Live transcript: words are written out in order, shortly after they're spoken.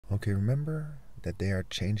Okay, remember that they are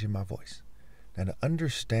changing my voice. Now, to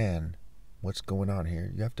understand what's going on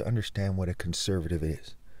here, you have to understand what a conservative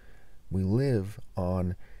is. We live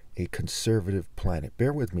on a conservative planet.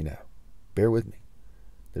 Bear with me now. Bear with me.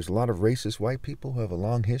 There's a lot of racist white people who have a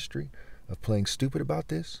long history of playing stupid about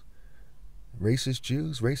this. Racist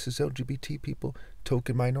Jews, racist LGBT people,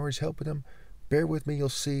 token minorities, helping them. Bear with me, you'll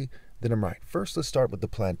see that I'm right. First, let's start with the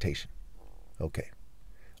plantation. Okay.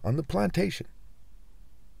 On the plantation,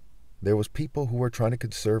 there was people who were trying to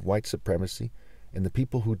conserve white supremacy, and the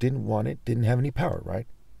people who didn't want it didn't have any power, right?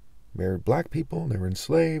 They were black people, they were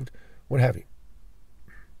enslaved, what have you.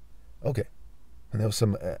 Okay. And there was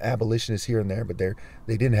some abolitionists here and there, but they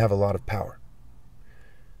didn't have a lot of power.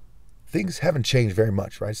 Things haven't changed very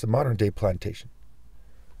much, right? It's the modern day plantation.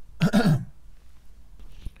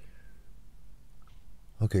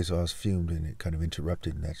 Okay, so I was fumed and it kind of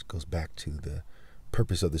interrupted, and that goes back to the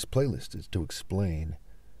purpose of this playlist, is to explain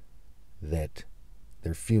that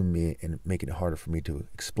they're fuming me and making it harder for me to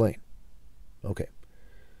explain. Okay,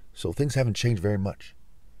 so things haven't changed very much.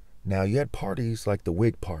 Now, you had parties like the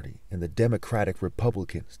Whig Party and the Democratic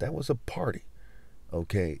Republicans. That was a party,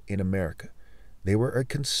 okay, in America. They were a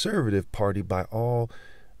conservative party by all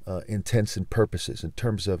intents and purposes in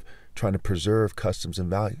terms of trying to preserve customs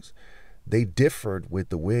and values. They differed with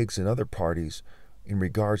the Whigs and other parties in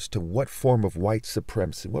regards to what form of white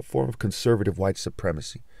supremacy, what form of conservative white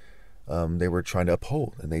supremacy they were trying to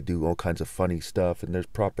uphold. And they do all kinds of funny stuff, and there's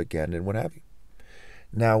propaganda and what have you.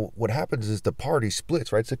 Now, what happens is the party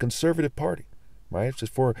splits, right? It's a conservative party, right? It's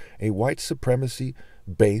just for a white supremacy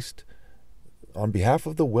based on behalf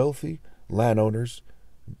of the wealthy landowners,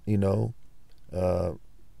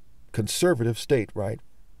 conservative state, right?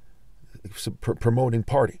 Promoting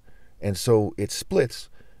party. And so it splits.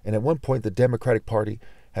 And at one point, the Democratic Party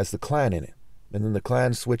has the Klan in it. And then the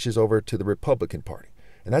Klan switches over to the Republican Party.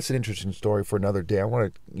 And that's an interesting story for another day. I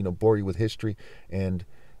want to, bore you with history, and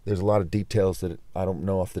there's a lot of details that I don't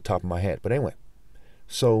know off the top of my head. But anyway,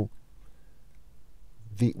 so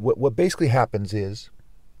what basically happens is,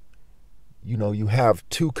 you have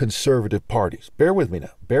two conservative parties. Bear with me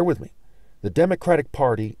now. Bear with me. The Democratic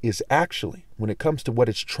Party is actually, when it comes to what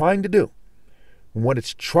it's trying to do,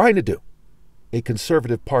 a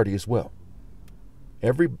conservative party as well.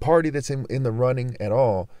 Every party that's in the running at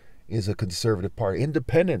all is a conservative party.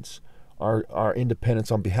 Independents are independents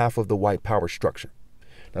on behalf of the white power structure.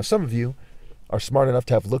 Now, some of you are smart enough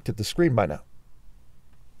to have looked at the screen by now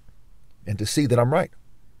and to see that I'm right.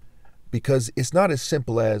 Because it's not as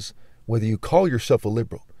simple as whether you call yourself a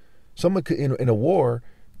liberal. Someone could, in a war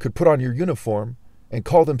could put on your uniform and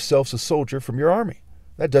call themselves a soldier from your army.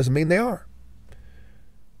 That doesn't mean they are.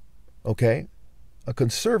 Okay? A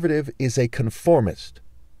conservative is a conformist.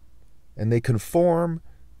 And they conform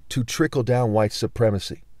to trickle-down white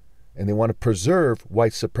supremacy. And they want to preserve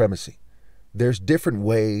white supremacy. There's different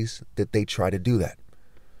ways that they try to do that.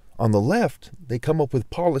 On the left, they come up with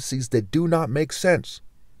policies that do not make sense.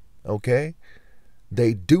 Okay?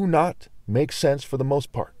 They do not make sense for the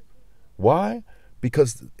most part. Why?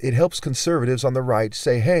 Because it helps conservatives on the right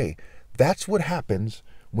say, hey, that's what happens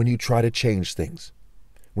when you try to change things.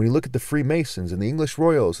 When you look at the Freemasons and the English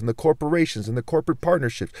Royals and the corporations and the corporate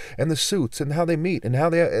partnerships and the suits and how they meet and how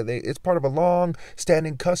it's part of a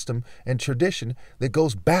long-standing custom and tradition that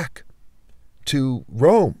goes back to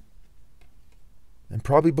Rome and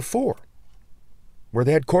probably before, where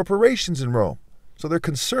they had corporations in Rome. So they're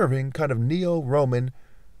conserving kind of neo-Roman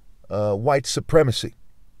white supremacy,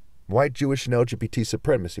 white Jewish and LGBT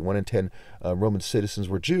supremacy. 1 in 10 Roman citizens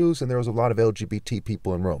were Jews, and there was a lot of LGBT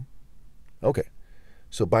people in Rome. Okay.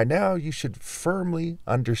 So by now, you should firmly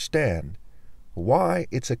understand why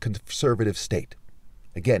it's a conservative state.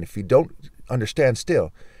 Again, if you don't understand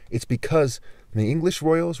still, it's because the English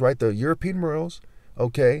royals, right, the European royals,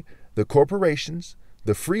 okay, the corporations,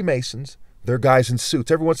 the Freemasons, they're guys in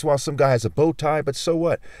suits. Every once in a while, some guy has a bow tie, but so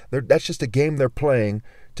what? That's just a game they're playing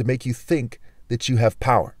to make you think that you have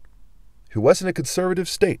power. If it wasn't a conservative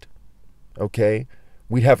state, okay,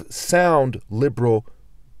 we'd have sound liberal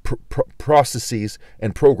processes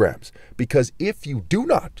and programs. Because if you do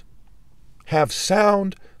not have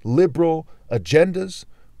sound liberal agendas,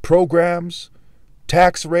 programs,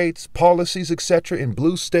 tax rates, policies, etc. in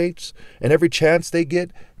blue states, and every chance they get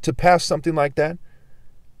to pass something like that,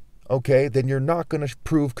 okay, then you're not going to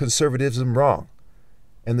prove conservatism wrong.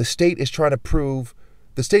 And the state is trying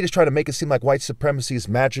to make it seem like white supremacy is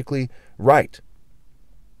magically right.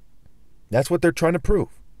 That's what they're trying to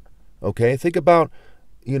prove. Okay, think about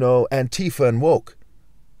Antifa and woke.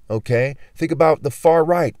 Okay? Think about the far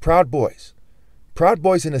right, Proud Boys. Proud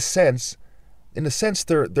Boys, in a sense, in a sense,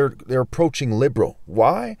 they're approaching liberal.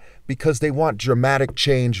 Why? Because they want dramatic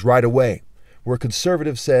change right away. Where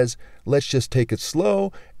conservative says, let's just take it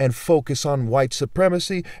slow and focus on white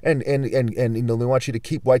supremacy, and they want you to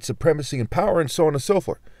keep white supremacy in power and so on and so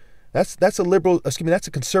forth. That's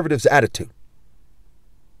a conservative's attitude.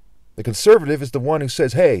 The conservative is the one who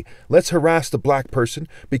says, hey, let's harass the black person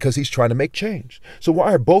because he's trying to make change. So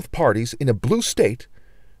why are both parties in a blue state,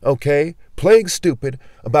 okay, playing stupid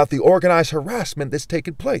about the organized harassment that's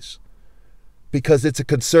taking place? Because it's a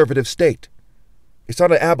conservative state. It's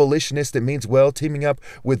not an abolitionist that means, well, teaming up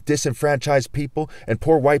with disenfranchised people and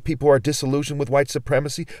poor white people who are disillusioned with white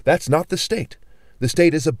supremacy. That's not the state. The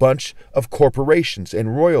state is a bunch of corporations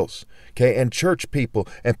and royals, okay, and church people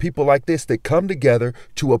and people like this that come together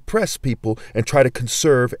to oppress people and try to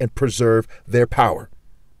conserve and preserve their power.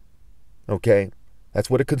 Okay?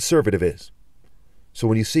 That's what a conservative is. So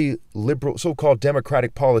when you see liberal, so-called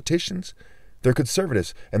Democratic politicians, they're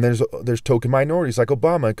conservatives. And there's token minorities like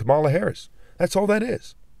Obama and Kamala Harris. That's all that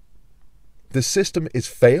is. The system is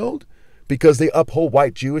failed because they uphold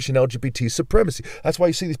white, Jewish, and LGBT supremacy. That's why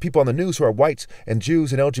you see these people on the news who are whites and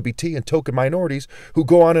Jews and LGBT and token minorities who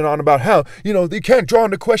go on and on about how, they can't draw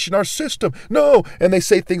into question our system. No. And they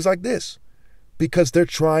say things like this because they're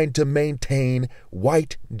trying to maintain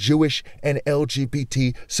white, Jewish, and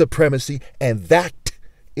LGBT supremacy. And that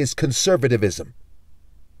is conservatism.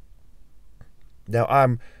 Now,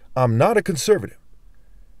 I'm not a conservative.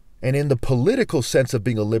 And in the political sense of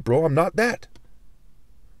being a liberal, I'm not that.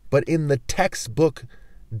 But in the textbook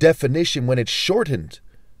definition, when it's shortened,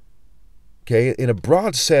 okay, in a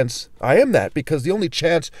broad sense, I am that, because the only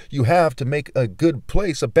chance you have to make a good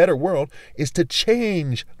place, a better world, is to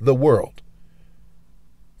change the world.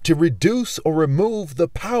 To reduce or remove the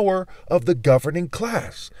power of the governing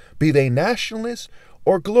class, be they nationalists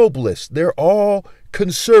or globalists. They're all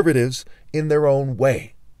conservatives in their own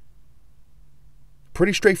way.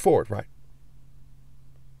 Pretty straightforward, right?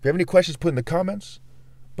 If you have any questions, put in the comments.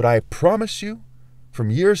 But I promise you, from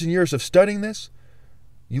years and years of studying this,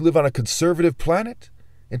 you live on a conservative planet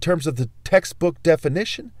in terms of the textbook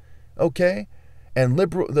definition, okay? And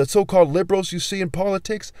the so-called liberals you see in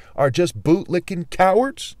politics are just bootlicking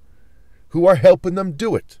cowards who are helping them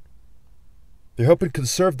do it. They're helping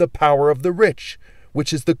conserve the power of the rich,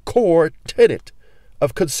 which is the core tenet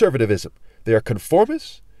of conservatism. They are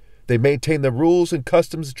conformists. They maintain the rules and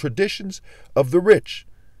customs and traditions of the rich.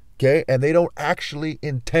 Okay, and they don't actually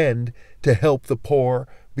intend to help the poor,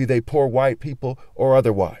 be they poor white people or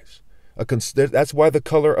otherwise. That's why the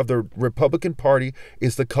color of the Republican Party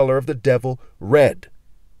is the color of the devil, red.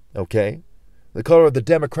 Okay? The color of the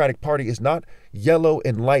Democratic Party is not yellow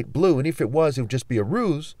and light blue, and if it was, it would just be a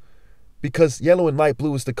ruse, because yellow and light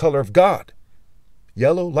blue is the color of God.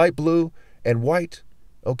 Yellow, light blue, and white,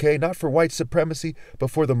 okay, not for white supremacy,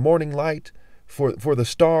 but for the morning light, for the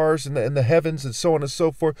stars and the heavens and so on and so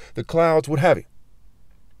forth, the clouds, what have you.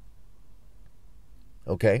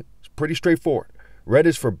 Okay, it's pretty straightforward. Red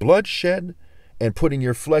is for bloodshed and putting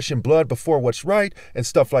your flesh and blood before what's right and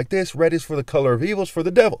stuff like this. Red is for the color of evil, it's for the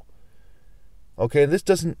devil. Okay, and this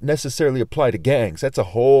doesn't necessarily apply to gangs. That's a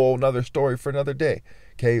whole nother story for another day.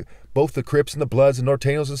 Okay, both the Crips and the Bloods and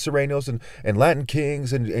Norteños and Serenos and Latin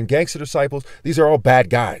Kings and Gangster Disciples, these are all bad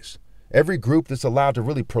guys. Every group that's allowed to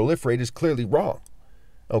really proliferate is clearly wrong,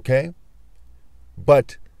 okay?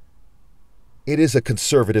 But it is a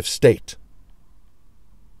conservative state,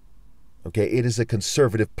 okay? It is a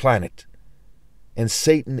conservative planet, and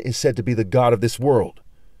Satan is said to be the god of this world.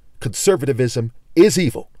 Conservatism is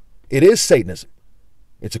evil. It is Satanism.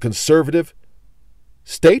 It's a conservative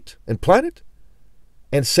state and planet,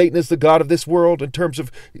 and Satan is the god of this world in terms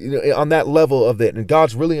of, on that level of it, and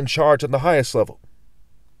God's really in charge on the highest level.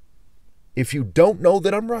 If you don't know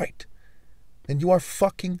that I'm right, then you are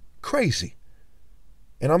fucking crazy.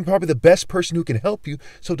 And I'm probably the best person who can help you,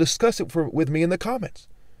 so discuss it with me in the comments.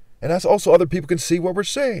 And that's also other people can see what we're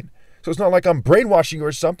saying. So it's not like I'm brainwashing you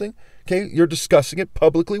or something. Okay, you're discussing it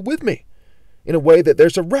publicly with me in a way that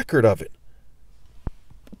there's a record of it.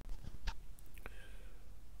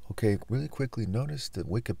 Okay, really quickly, notice the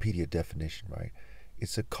Wikipedia definition, right?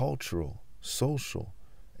 It's a cultural, social,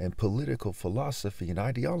 and political philosophy and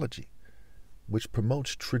ideology which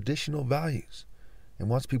promotes traditional values and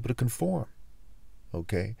wants people to conform.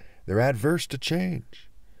 Okay? They're adverse to change.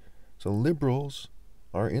 So liberals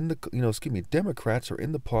are in the, Democrats are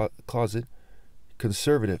in the closet,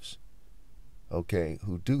 conservatives, okay,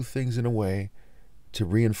 who do things in a way to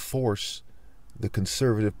reinforce the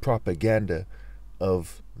conservative propaganda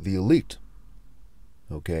of the elite.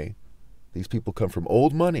 Okay? These people come from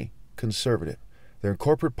old money, conservative. They're in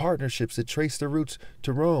corporate partnerships that trace their roots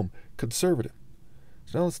to Rome, conservative.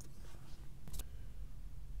 So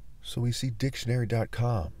we see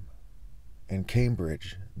dictionary.com and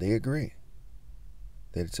Cambridge, they agree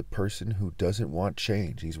that it's a person who doesn't want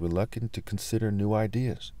change. He's reluctant to consider new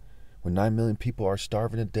ideas. When 9 million people are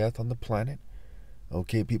starving to death on the planet,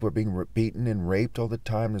 okay, people are being beaten and raped all the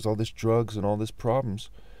time, there's all this drugs and all this problems,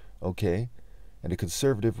 okay, and a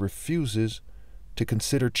conservative refuses to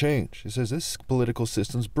consider change. He says this political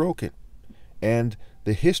system's broken, and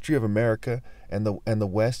the history of America and the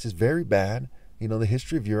West is very bad. You know, the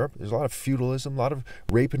history of Europe, there's a lot of feudalism, a lot of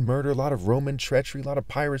rape and murder, a lot of Roman treachery, a lot of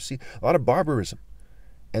piracy, a lot of barbarism.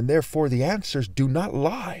 And therefore, the answers do not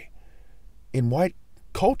lie in white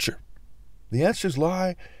culture. The answers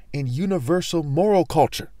lie in universal moral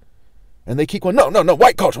culture. And they keep going, no,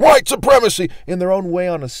 white culture, white supremacy, in their own way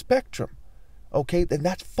on a spectrum. Okay, then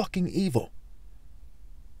that's fucking evil.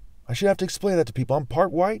 I should have to explain that to people. I'm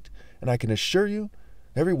part white, and I can assure you,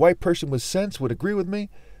 every white person with sense would agree with me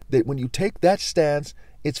that when you take that stance,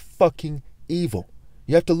 it's fucking evil.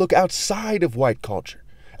 You have to look outside of white culture,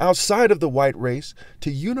 outside of the white race,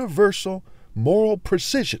 to universal moral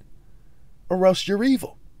precision, or else you're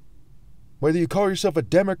evil. Whether you call yourself a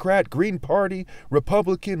Democrat, Green Party,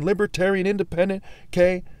 Republican, Libertarian, Independent,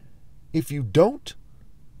 okay, if you don't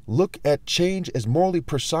look at change as morally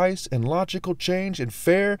precise and logical change and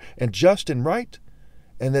fair and just and right,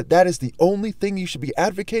 and that is the only thing you should be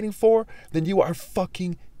advocating for, then you are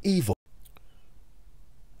fucking evil.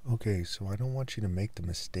 Okay, so I don't want you to make the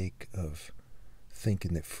mistake of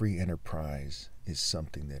thinking that free enterprise is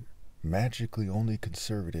something that magically only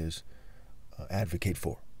conservatives advocate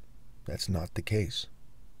for. That's not the case,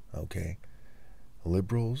 okay?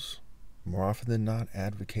 Liberals, more often than not,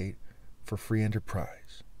 advocate for free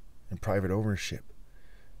enterprise and private ownership.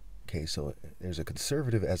 Okay, so there's a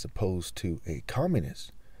conservative as opposed to a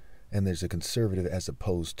communist, and there's a conservative as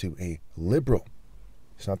opposed to a liberal.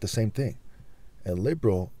 It's not the same thing. A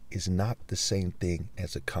liberal is not the same thing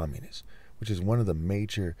as a communist, which is one of the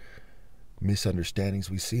major misunderstandings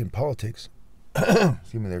we see in politics.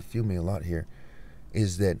 Excuse me, they're fuming a lot here.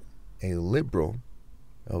 Is that a liberal,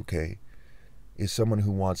 okay, is someone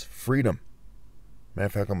who wants freedom. Matter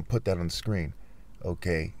of fact, I'm going to put that on the screen,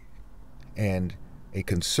 okay? And a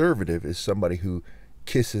conservative is somebody who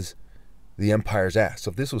kisses the empire's ass.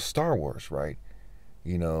 So if this was Star Wars, right,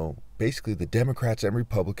 you know, basically the Democrats and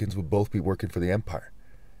Republicans would both be working for the empire.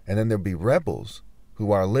 And then there'd be rebels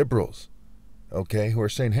who are liberals, okay, who are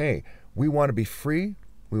saying, hey, we want to be free,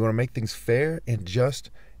 we want to make things fair and just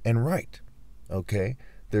and right, okay?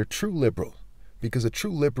 They're true liberals, because a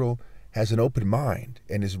true liberal has an open mind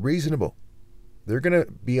and is reasonable. They're going to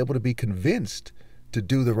be able to be convinced to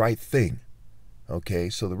do the right thing, okay?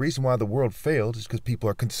 So the reason why the world failed is because people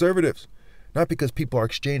are conservatives, not because people are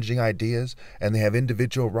exchanging ideas and they have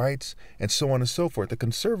individual rights and so on and so forth. The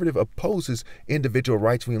conservative opposes individual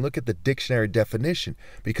rights when you look at the dictionary definition,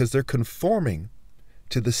 because they're conforming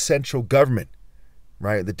to the central government,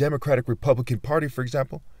 right? The Democratic Republican Party, for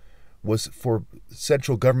example, was for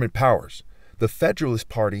central government powers. The Federalist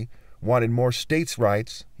Party wanted more states'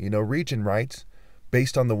 rights, you know, region rights,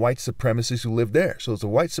 based on the white supremacists who lived there. So it's the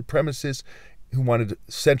white supremacists who wanted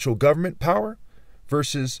central government power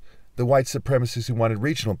versus the white supremacists who wanted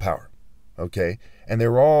regional power, okay? And they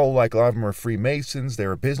were all, like, a lot of them were Freemasons, they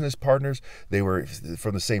were business partners, they were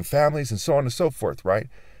from the same families, and so on and so forth, right?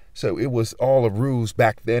 So it was all a ruse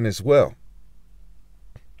back then as well.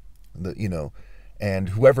 You know, and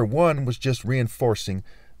whoever won was just reinforcing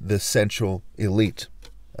the central elite,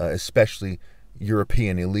 especially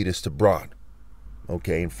European elitists abroad.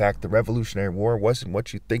 Okay, in fact, the Revolutionary War wasn't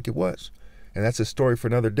what you think it was. And that's a story for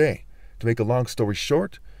another day. To make a long story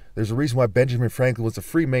short, there's a reason why Benjamin Franklin was a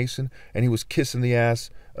Freemason and he was kissing the ass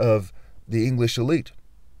of the English elite.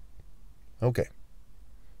 Okay,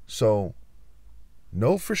 so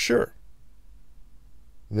know for sure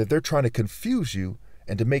that they're trying to confuse you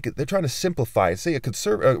and to make it, they're trying to simplify it. Say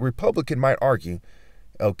a Republican might argue,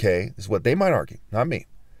 okay, this is what they might argue, not me,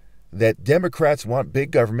 that Democrats want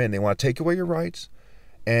big government and they want to take away your rights,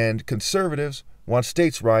 and conservatives want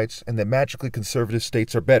states' rights, and that magically conservative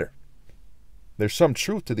states are better. There's some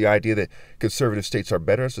truth to the idea that conservative states are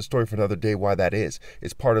better. It's a story for another day why that is.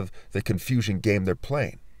 It's part of the confusion game they're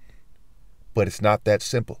playing. But it's not that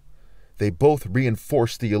simple. They both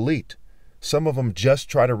reinforce the elite. Some of them just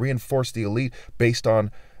try to reinforce the elite based on,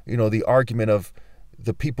 you know, the argument of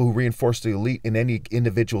the people who reinforce the elite in any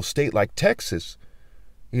individual state like Texas,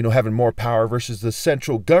 you know, having more power versus the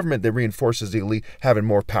central government that reinforces the elite having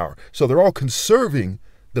more power. So they're all conserving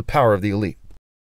the power of the elite.